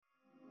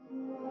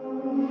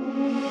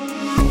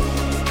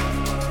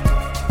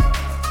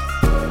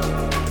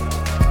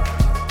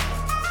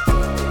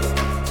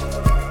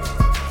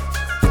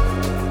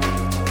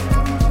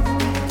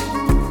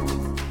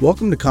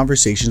Welcome to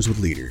Conversations with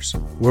Leaders,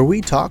 where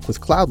we talk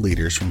with cloud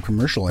leaders from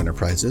commercial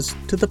enterprises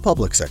to the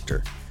public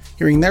sector,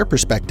 hearing their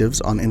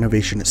perspectives on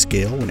innovation at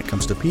scale when it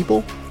comes to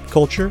people,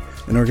 culture,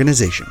 and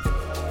organization.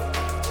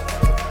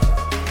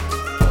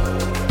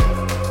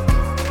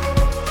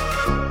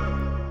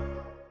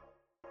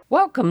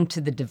 Welcome to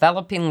the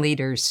Developing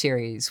Leaders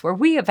series, where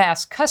we have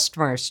asked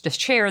customers to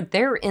share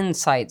their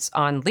insights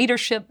on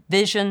leadership,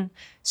 vision,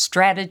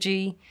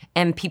 strategy,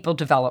 and people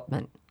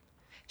development.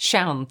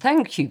 Shyam,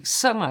 thank you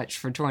so much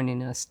for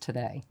joining us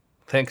today.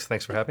 Thanks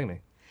for having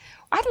me.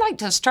 I'd like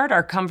to start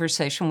our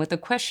conversation with a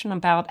question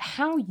about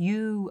how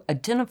you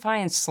identify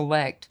and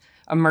select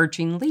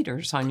emerging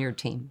leaders on your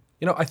team.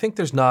 I think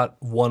there's not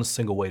one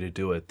single way to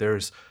do it.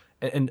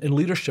 And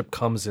leadership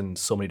comes in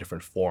so many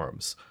different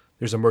forms.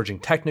 There's emerging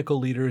technical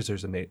leaders,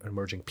 there's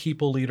emerging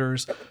people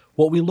leaders.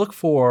 What we look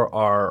for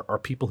are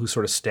people who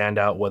sort of stand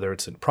out, whether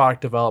it's in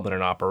product development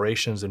and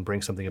operations, and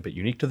bring something a bit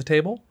unique to the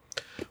table.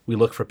 We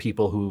look for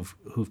people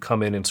who've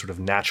come in and sort of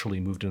naturally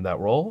moved into that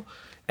role.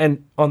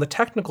 And on the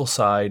technical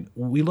side,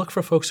 we look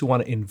for folks who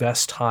want to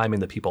invest time in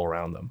the people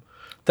around them.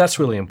 That's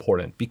really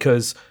important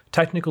because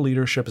technical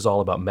leadership is all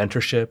about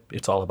mentorship.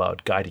 It's all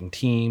about guiding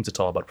teams. It's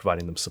all about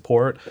providing them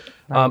support.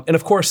 Right. And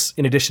of course,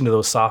 in addition to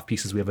those soft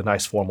pieces, we have a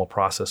nice formal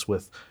process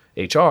with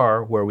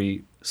HR where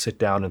we sit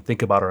down and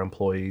think about our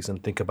employees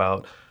and think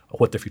about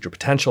what their future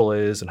potential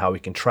is and how we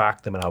can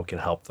track them and how we can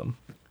help them.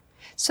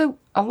 So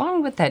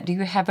along with that, do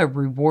you have a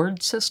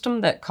reward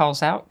system that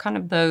calls out kind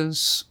of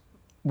those,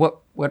 what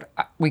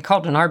we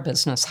called in our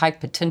business, high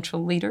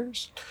potential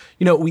leaders?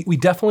 We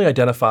definitely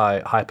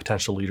identify high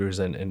potential leaders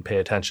and pay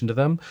attention to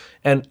them.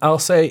 And I'll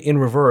say in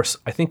reverse,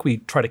 I think we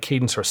try to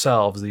cadence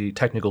ourselves. The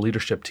technical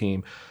leadership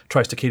team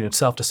tries to cadence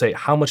itself to say,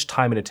 how much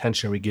time and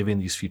attention are we giving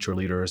these future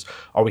leaders?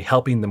 Are we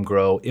helping them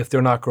grow? If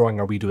they're not growing,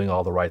 are we doing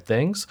all the right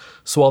things?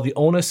 So while the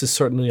onus is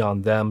certainly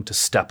on them to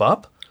step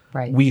up,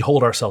 right, we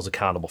hold ourselves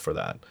accountable for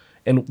that.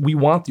 And we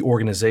want the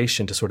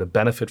organization to sort of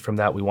benefit from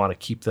that. We want to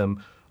keep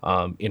them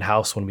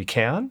in-house when we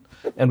can.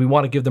 And we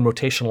want to give them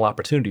rotational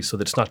opportunities so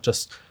that it's not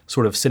just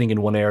sort of sitting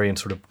in one area and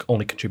sort of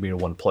only contributing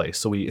in one place.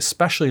 So we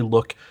especially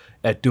look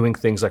at doing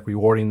things like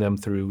rewarding them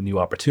through new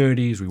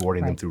opportunities,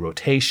 rewarding them through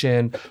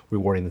rotation,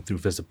 rewarding them through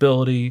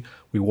visibility,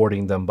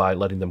 rewarding them by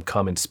letting them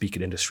come and speak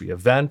at industry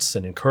events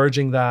and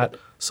encouraging that,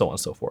 so on and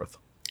so forth.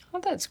 Oh,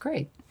 that's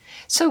great.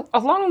 So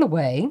along the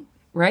way,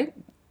 right,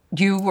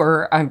 you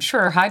were, I'm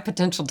sure, high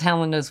potential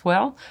talent as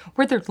well.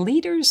 Were there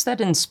leaders that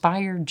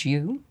inspired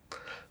you?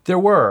 There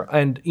were.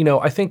 And,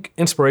 I think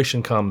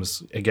inspiration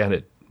comes, again,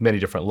 at many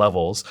different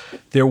levels.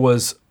 There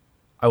was,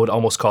 I would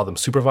almost call them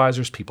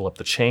supervisors, people up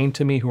the chain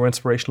to me who were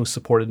inspirational, who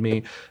supported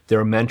me. There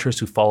are mentors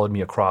who followed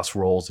me across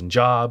roles and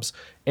jobs.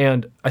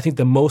 And I think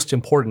the most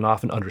important,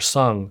 often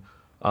undersung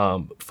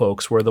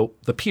folks were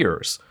the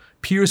peers.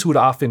 Peers who would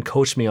often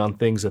coach me on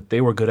things that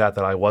they were good at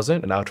that I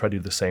wasn't, and I would try to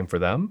do the same for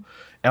them.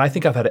 And I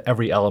think I've had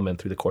every element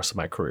through the course of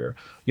my career.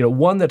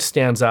 One that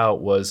stands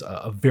out was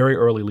a very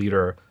early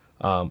leader,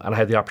 and I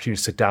had the opportunity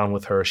to sit down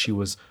with her. She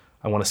was,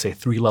 I want to say,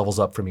 3 levels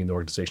up from me in the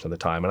organization at the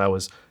time. And I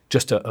was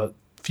just a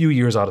few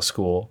years out of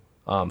school,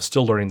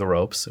 still learning the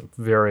ropes,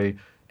 very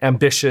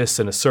ambitious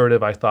and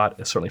assertive, I thought,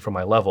 certainly from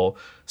my level.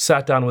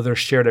 Sat down with her,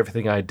 shared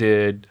everything I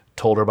did,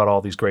 told her about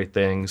all these great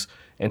things.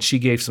 And she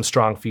gave some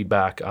strong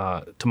feedback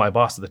to my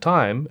boss at the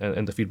time,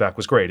 and the feedback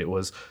was great. It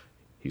was,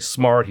 he's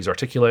smart, he's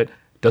articulate,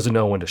 doesn't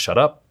know when to shut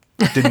up,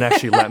 didn't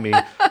actually let me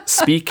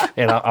speak,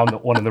 and I'm the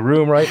one in the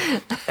room, right?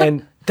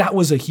 And that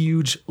was a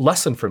huge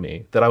lesson for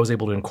me that I was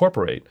able to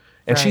incorporate.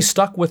 And she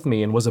stuck with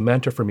me and was a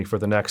mentor for me for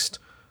the next,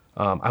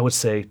 I would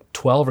say,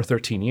 12 or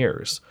 13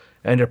 years.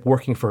 I ended up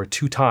working for her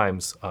 2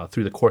 times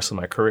through the course of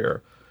my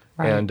career.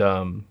 Right.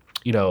 And,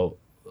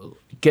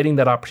 getting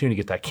that opportunity to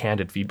get that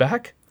candid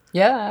feedback,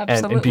 yeah,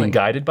 absolutely, and being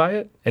guided by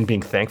it and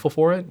being thankful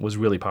for it was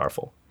really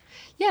powerful.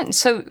 Yeah, and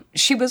so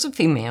she was a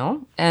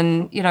female,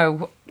 and,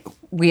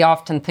 we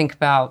often think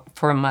about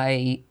from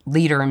a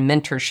leader and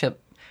mentorship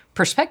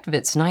perspective,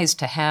 it's nice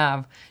to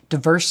have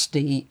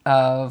diversity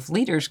of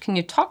leaders. Can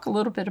you talk a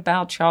little bit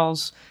about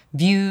y'all's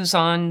views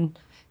on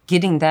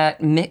getting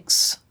that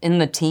mix in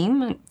the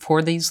team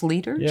for these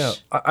leaders? Yeah,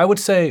 I would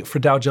say for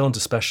Dow Jones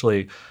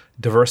especially,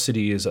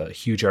 diversity is a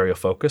huge area of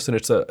focus, and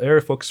it's an area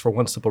of focus for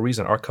one simple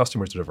reason. Our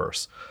customers are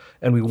diverse,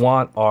 and we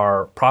want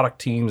our product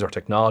teams, our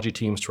technology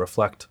teams to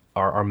reflect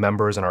our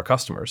members and our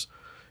customers.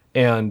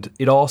 And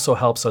it also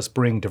helps us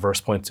bring diverse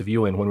points of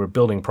view in when we're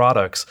building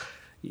products.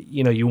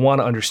 You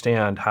want to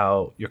understand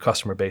how your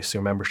customer base,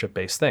 your membership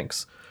base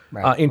thinks.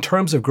 Right. In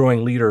terms of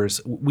growing leaders,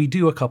 we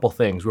do a couple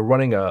things. We're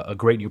running a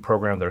great new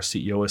program that our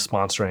CEO is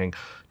sponsoring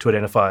to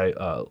identify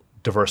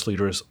diverse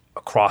leaders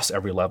across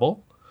every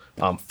level,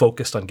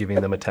 focused on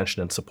giving them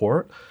attention and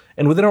support.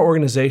 And within our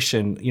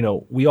organization,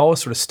 we always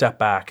sort of step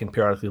back and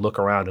periodically look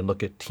around and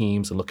look at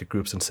teams and look at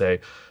groups and say,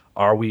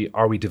 are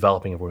we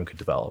developing everyone we could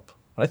develop?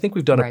 I think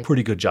we've done a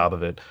pretty good job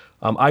of it.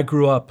 I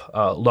grew up,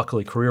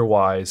 luckily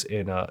career-wise,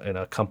 in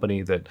a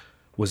company that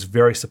was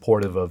very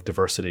supportive of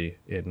diversity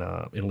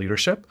in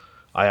leadership.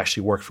 I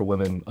actually worked for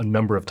women a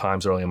number of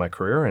times early in my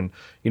career. And,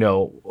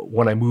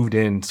 when I moved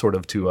in sort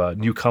of to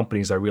new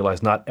companies, I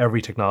realized not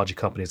every technology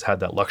company has had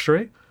that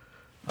luxury.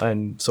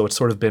 And so it's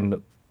sort of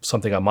been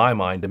something on my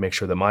mind to make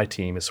sure that my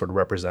team is sort of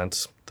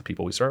represents the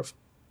people we serve.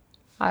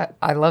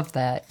 I love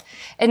that.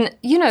 And,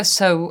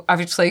 so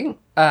obviously,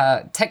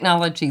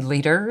 technology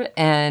leader,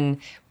 and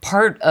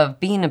part of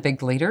being a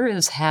big leader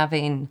is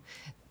having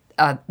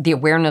the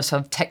awareness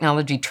of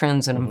technology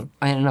trends in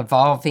an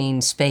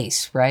evolving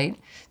space, right?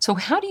 So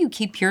how do you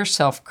keep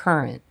yourself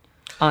current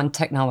on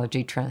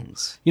technology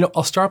trends?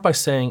 I'll start by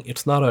saying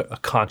it's not a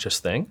conscious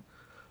thing,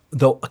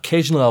 though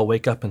occasionally I'll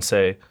wake up and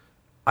say,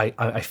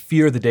 I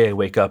fear the day I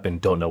wake up and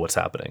don't know what's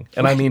happening.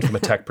 And I mean from a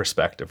tech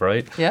perspective,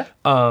 right? Yeah.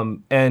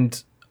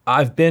 And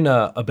I've been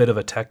a bit of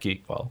a tech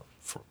geek,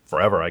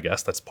 forever, I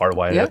guess. That's part of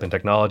why I ended up in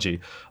technology.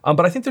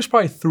 But I think there's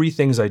probably 3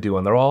 things I do,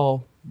 and they're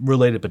all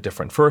related but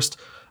different. First,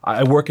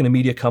 I work in a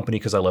media company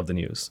because I love the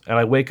news. And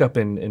I wake up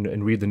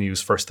and read the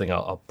news first thing.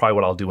 Probably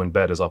what I'll do in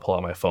bed is I'll pull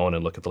out my phone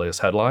and look at the latest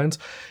headlines.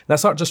 And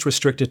that's not just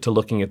restricted to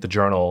looking at the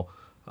journal.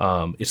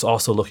 It's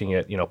also looking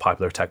at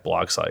popular tech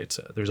blog sites.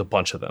 There's a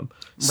bunch of them.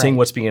 Seeing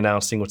what's being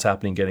announced, seeing what's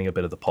happening, getting a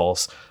bit of the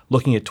pulse,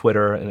 looking at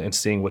Twitter and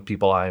seeing what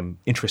people I'm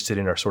interested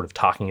in are sort of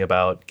talking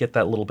about, get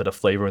that little bit of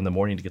flavor in the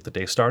morning to get the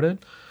day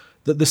started.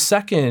 The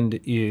second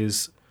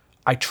is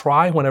I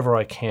try whenever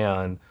I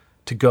can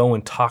to go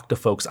and talk to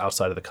folks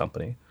outside of the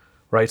company.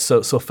 Right,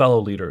 so fellow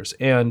leaders.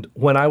 And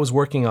when I was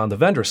working on the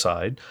vendor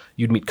side,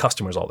 you'd meet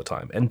customers all the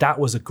time. And that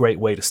was a great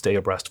way to stay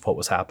abreast of what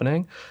was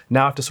happening.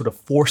 Now I have to sort of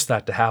force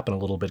that to happen a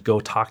little bit,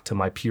 go talk to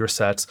my peer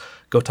sets,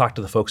 go talk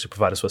to the folks who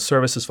provide us with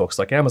services, folks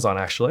like Amazon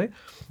actually,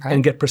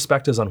 and get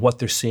perspectives on what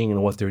they're seeing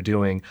and what they're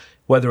doing.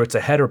 Whether it's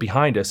ahead or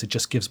behind us, it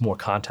just gives more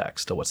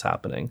context to what's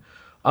happening.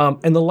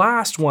 And the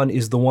last one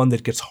is the one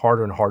that gets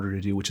harder and harder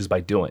to do, which is by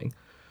doing.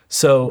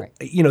 So,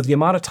 the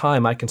amount of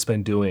time I can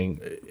spend doing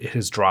it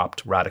has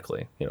dropped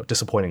radically.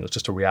 Disappointing. It's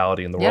just a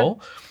reality in the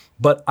role.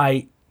 But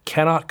I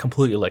cannot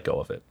completely let go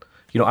of it.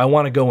 I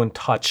want to go and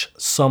touch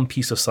some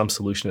piece of some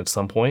solution at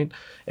some point,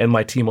 and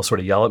my team will sort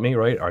of yell at me,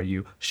 right?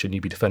 Shouldn't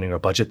you be defending our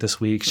budget this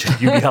week? Should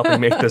you be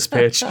helping make this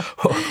pitch?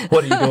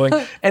 What are you doing?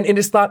 And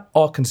it's not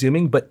all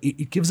consuming, but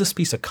it gives this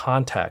piece of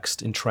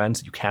context in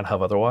trends that you can't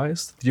have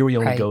otherwise. Theory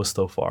only goes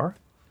so far.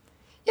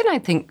 I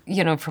think,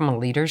 from a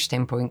leader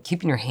standpoint,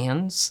 keeping your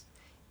hands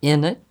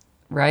in it,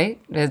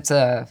 right? It's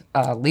a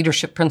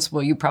leadership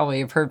principle you probably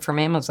have heard from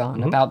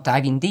Amazon about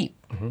diving deep,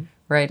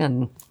 right?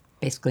 And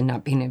basically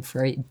not being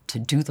afraid to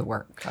do the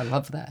work. I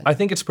love that. I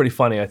think it's pretty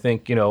funny. I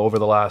think, over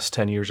the last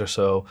 10 years or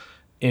so,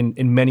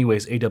 in many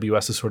ways,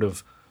 AWS has sort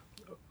of,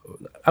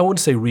 I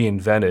wouldn't say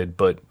reinvented,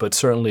 but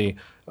certainly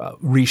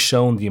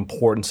reshown the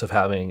importance of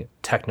having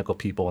technical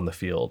people in the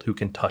field who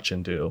can touch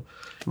and do.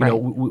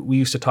 We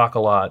used to talk a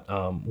lot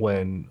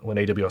when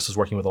AWS was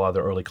working with a lot of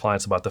their early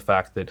clients about the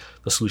fact that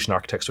the solution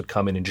architects would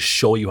come in and just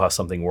show you how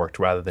something worked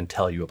rather than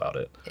tell you about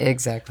it.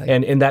 Exactly.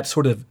 And that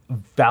sort of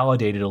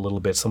validated a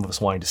little bit some of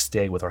us wanting to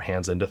stay with our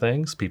hands into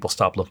things. People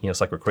stopped looking at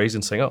us like we're crazy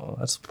and saying, oh,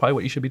 that's probably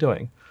what you should be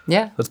doing.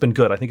 Yeah. That's been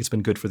good. I think it's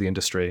been good for the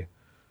industry.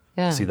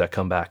 Yeah. See that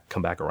come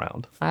back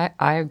around.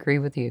 I agree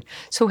with you.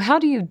 So how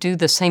do you do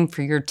the same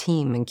for your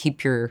team and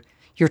keep your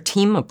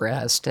team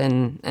abreast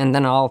and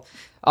then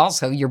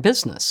also your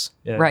business,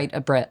 right,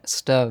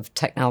 abreast of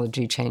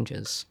technology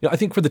changes? I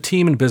think for the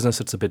team and business,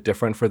 it's a bit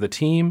different. For the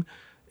team,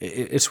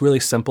 it's really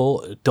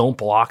simple. Don't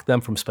block them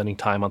from spending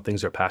time on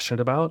things they're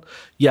passionate about.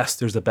 Yes,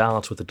 there's a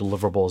balance with the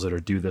deliverables that are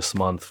due this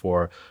month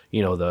for,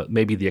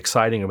 maybe the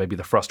exciting or maybe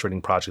the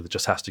frustrating project that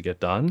just has to get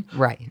done.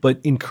 Right. But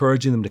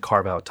encouraging them to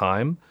carve out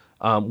time.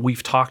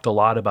 We've talked a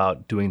lot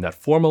about doing that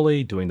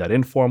formally, doing that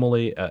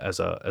informally as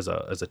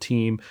a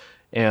team.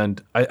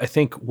 And I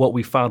think what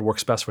we found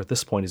works best for at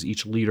this point is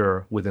each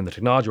leader within the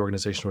technology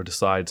organization who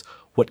decides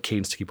what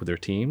cadence to keep with their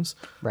teams.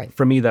 Right.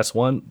 For me, that's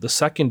one. The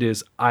second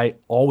is I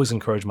always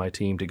encourage my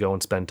team to go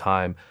and spend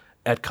time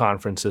at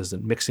conferences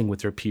and mixing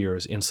with their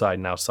peers inside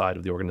and outside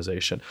of the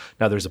organization.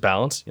 Now, there's a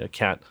balance. You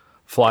can't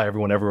fly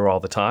everyone everywhere all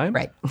the time.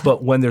 Right.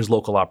 But when there's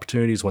local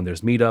opportunities, when there's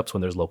meetups,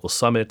 when there's local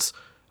summits,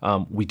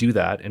 we do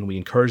that, and we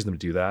encourage them to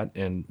do that,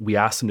 and we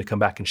ask them to come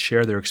back and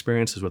share their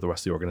experiences with the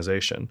rest of the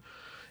organization.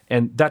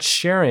 And that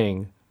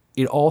sharing,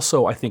 it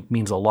also, I think,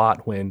 means a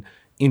lot when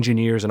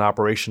engineers and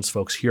operations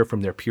folks hear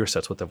from their peer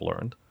sets what they've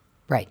learned.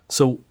 Right.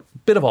 So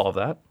bit of all of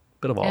that.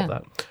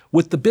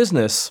 With the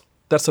business,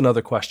 that's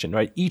another question,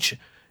 right?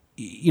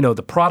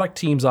 The product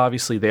teams,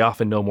 obviously, they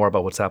often know more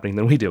about what's happening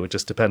than we do. It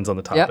just depends on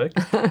the topic.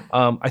 Yep.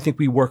 I think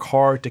we work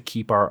hard to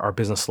keep our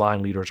business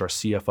line leaders, our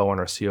CFO and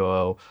our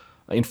COO,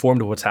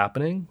 informed of what's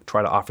happening,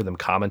 try to offer them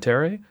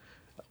commentary.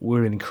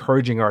 We're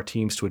encouraging our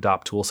teams to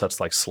adopt tool sets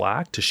like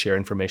Slack to share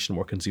information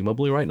more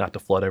consumably, right? Not to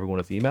flood everyone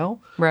with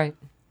email. Right.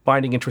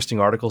 Finding interesting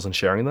articles and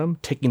sharing them.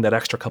 Taking that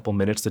extra couple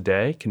minutes a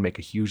day can make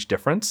a huge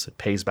difference. It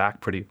pays back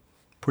pretty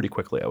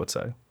quickly, I would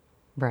say.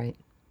 Right.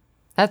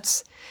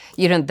 That's,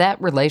 that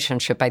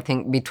relationship, I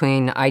think,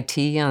 between IT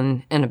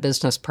and a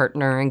business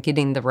partner and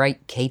getting the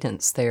right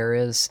cadence there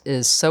is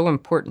so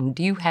important.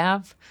 Do you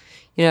have,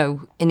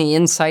 any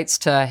insights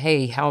to,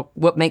 hey,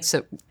 what makes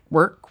it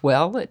work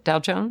well at Dow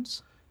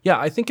Jones? Yeah,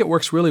 I think it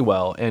works really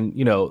well. And,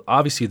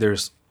 obviously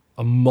there's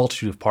a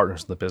multitude of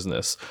partners in the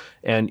business.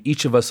 And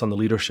each of us on the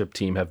leadership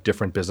team have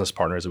different business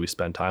partners that we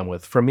spend time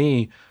with. For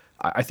me,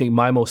 I think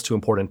my most two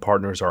important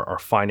partners are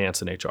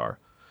finance and HR.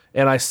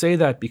 And I say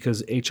that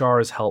because HR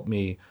has helped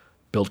me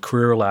build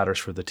career ladders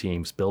for the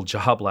teams, build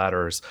job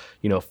ladders,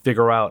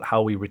 figure out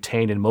how we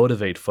retain and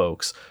motivate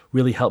folks,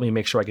 really help me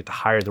make sure I get to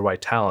hire the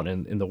right talent.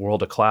 And in the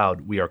world of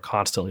cloud, we are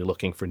constantly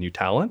looking for new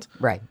talent.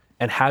 Right.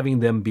 And having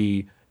them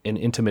be an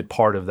intimate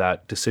part of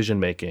that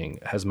decision-making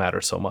has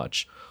mattered so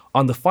much.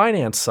 On the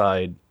finance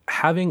side,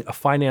 having a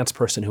finance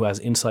person who has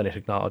insight in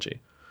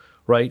technology,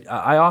 right?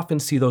 I often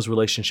see those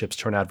relationships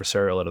turn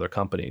adversarial at other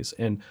companies,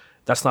 and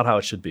that's not how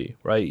it should be,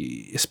 right?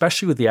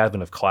 Especially with the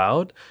advent of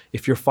cloud,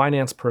 if your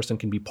finance person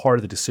can be part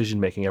of the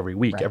decision-making every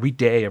week, right. every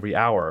day, every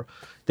hour,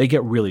 they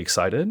get really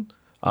excited.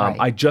 Right.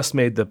 I just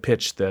made the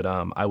pitch that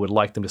I would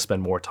like them to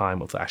spend more time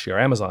with actually our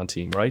Amazon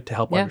team, right? To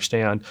help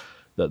understand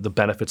the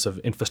benefits of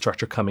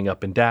infrastructure coming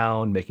up and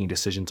down, making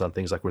decisions on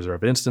things like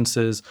reserved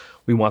instances.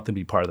 We want them to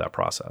be part of that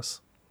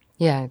process.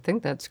 Yeah, I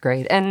think that's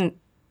great. And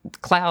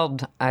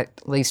cloud,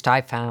 at least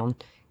I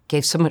found,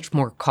 gave so much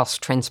more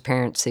cost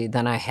transparency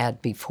than I had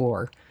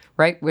before,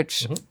 right?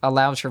 Which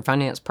allows your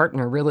finance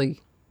partner really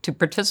to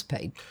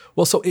participate.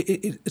 Well, so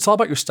it's all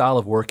about your style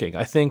of working.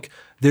 I think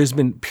there's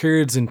been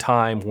periods in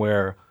time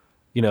where,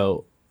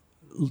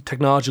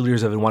 technology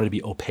leaders have wanted to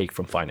be opaque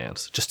from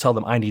finance. Just tell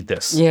them, I need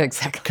this. Yeah,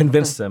 exactly.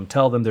 Convince them.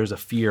 Tell them there's a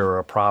fear or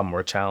a problem or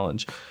a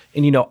challenge.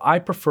 And, I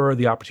prefer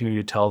the opportunity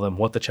to tell them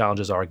what the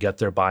challenges are, get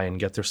their buy-in,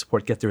 get their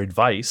support, get their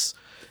advice.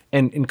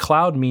 And in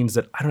cloud means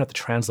that I don't have to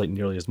translate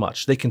nearly as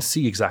much. They can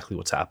see exactly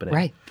what's happening.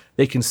 Right.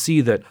 They can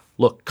see that,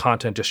 look,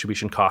 content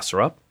distribution costs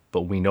are up,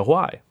 but we know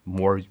why.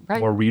 More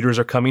readers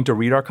are coming to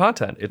read our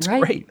content. It's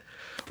great.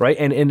 Right.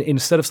 And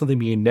instead of something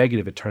being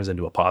negative, it turns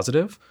into a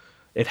positive.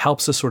 It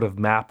helps us sort of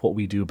map what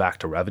we do back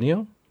to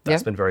revenue.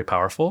 That's been very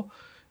powerful.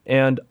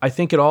 And I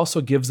think it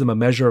also gives them a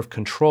measure of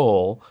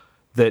control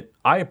that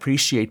I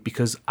appreciate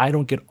because I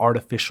don't get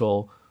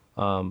artificial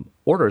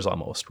orders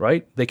almost,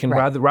 right? They can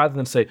rather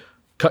than say,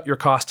 cut your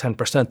cost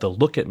 10%, they'll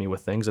look at me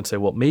with things and say,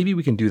 well, maybe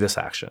we can do this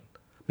action.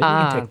 Maybe we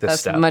can take this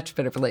step. That's a much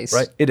better place.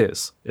 Right? It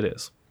is.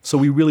 So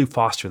we really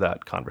foster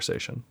that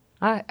conversation.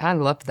 I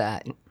love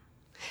that.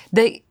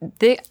 The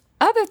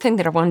other thing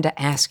that I wanted to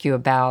ask you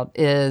about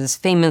is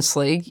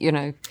famously,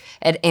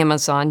 at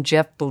Amazon,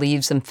 Jeff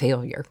believes in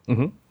failure,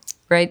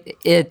 right?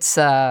 It's,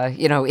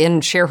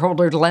 in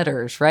shareholder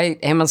letters, right?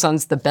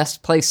 Amazon's the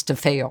best place to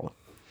fail.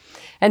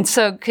 And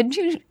so could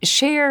you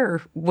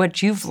share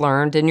what you've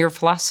learned in your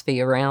philosophy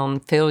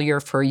around failure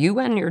for you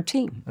and your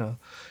team?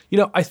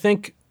 I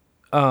think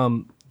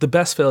the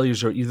best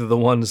failures are either the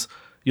ones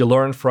you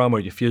learn from or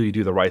you feel you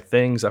do the right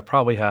things. I've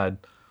probably had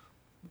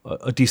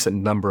a decent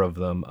number of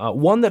them.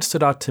 One that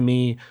stood out to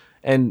me,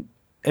 and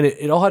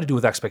it all had to do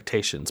with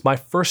expectations. My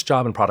first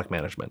job in product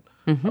management,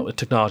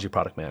 technology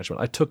product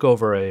management, I took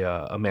over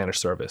a managed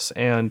service.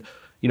 And,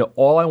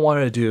 all I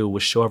wanted to do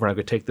was show everyone I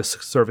could take this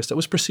service that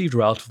was perceived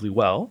relatively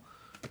well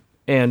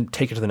and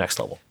take it to the next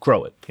level,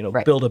 grow it,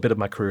 build a bit of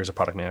my career as a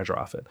product manager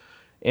off it.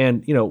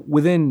 And,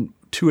 within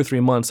 2 or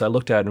 3 months, I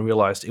looked at it and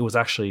realized it was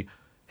actually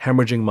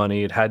hemorrhaging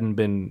money. It hadn't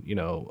been,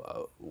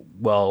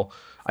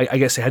 I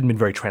guess it hadn't been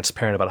very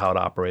transparent about how it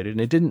operated,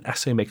 and it didn't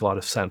necessarily make a lot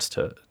of sense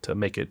to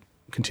make it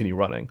continue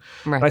running.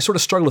 Right. And I sort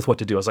of struggled with what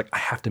to do. I was like, I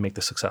have to make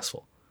this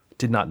successful.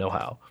 Did not know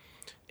how.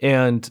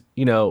 And,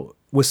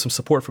 with some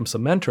support from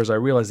some mentors, I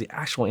realized the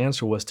actual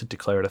answer was to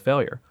declare it a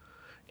failure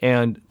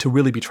and to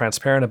really be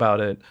transparent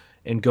about it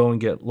and go and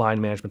get line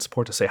management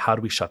support to say, how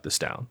do we shut this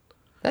down?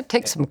 That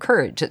takes some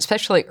courage,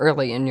 especially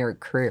early in your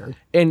career.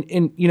 And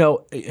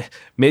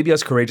maybe I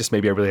was courageous.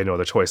 Maybe I really had no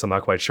other choice. I'm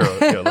not quite sure.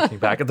 Looking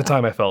back at the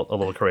time, I felt a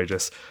little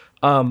courageous.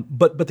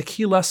 But the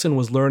key lesson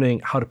was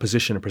learning how to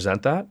position and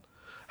present that,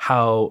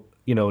 how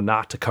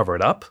not to cover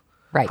it up,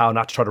 how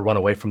not to try to run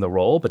away from the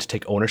role, but to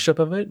take ownership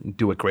of it and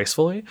do it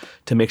gracefully,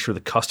 to make sure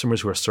the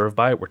customers who are served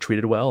by it were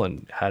treated well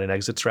and had an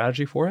exit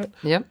strategy for it.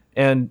 Yep.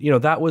 And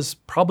that was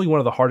probably one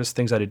of the hardest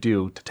things I had to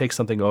do, to take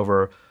something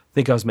over,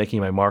 think I was making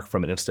my mark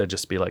from it, instead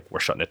just be like, we're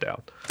shutting it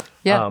down.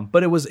 Yeah.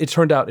 But it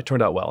turned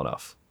out well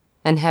enough.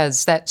 And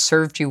has that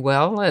served you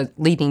well at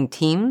leading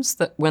teams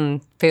that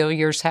when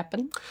failures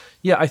happen?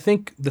 Yeah, I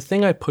think the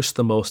thing I push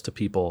the most to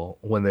people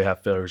when they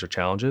have failures or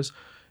challenges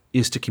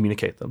is to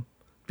communicate them,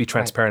 be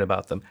transparent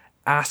about them,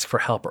 ask for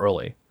help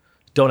early.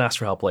 Don't ask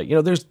for help late.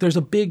 There's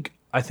a big,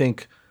 I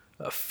think,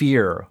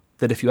 fear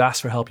that if you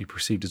ask for help, you're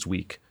perceived as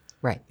weak.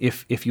 Right.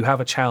 If you have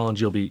a challenge,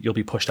 you'll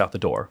be pushed out the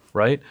door,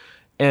 right?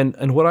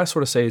 And what I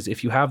sort of say is,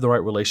 if you have the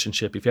right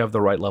relationship, if you have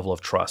the right level of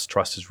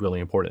trust is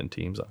really important in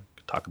teams. I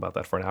could talk about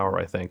that for an hour,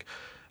 I think.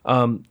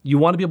 You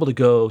want to be able to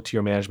go to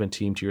your management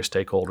team, to your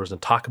stakeholders,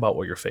 and talk about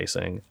what you're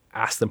facing,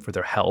 ask them for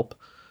their help,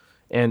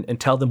 and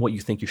tell them what you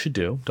think you should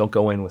do. Don't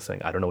go in with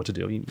saying, I don't know what to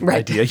do. You need an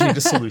idea, you need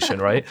a solution,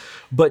 right?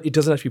 But it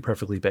doesn't have to be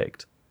perfectly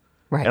baked.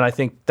 Right. And I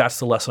think that's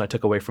the lesson I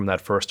took away from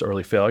that first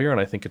early failure, and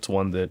I think it's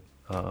one that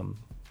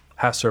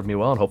has served me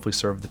well and hopefully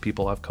served the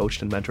people I've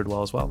coached and mentored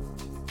well as well.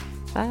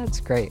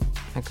 That's great.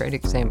 A great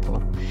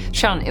example.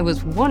 Sean, it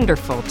was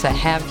wonderful to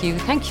have you.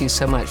 Thank you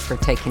so much for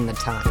taking the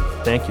time.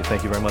 Thank you.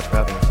 Thank you very much for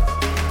having me.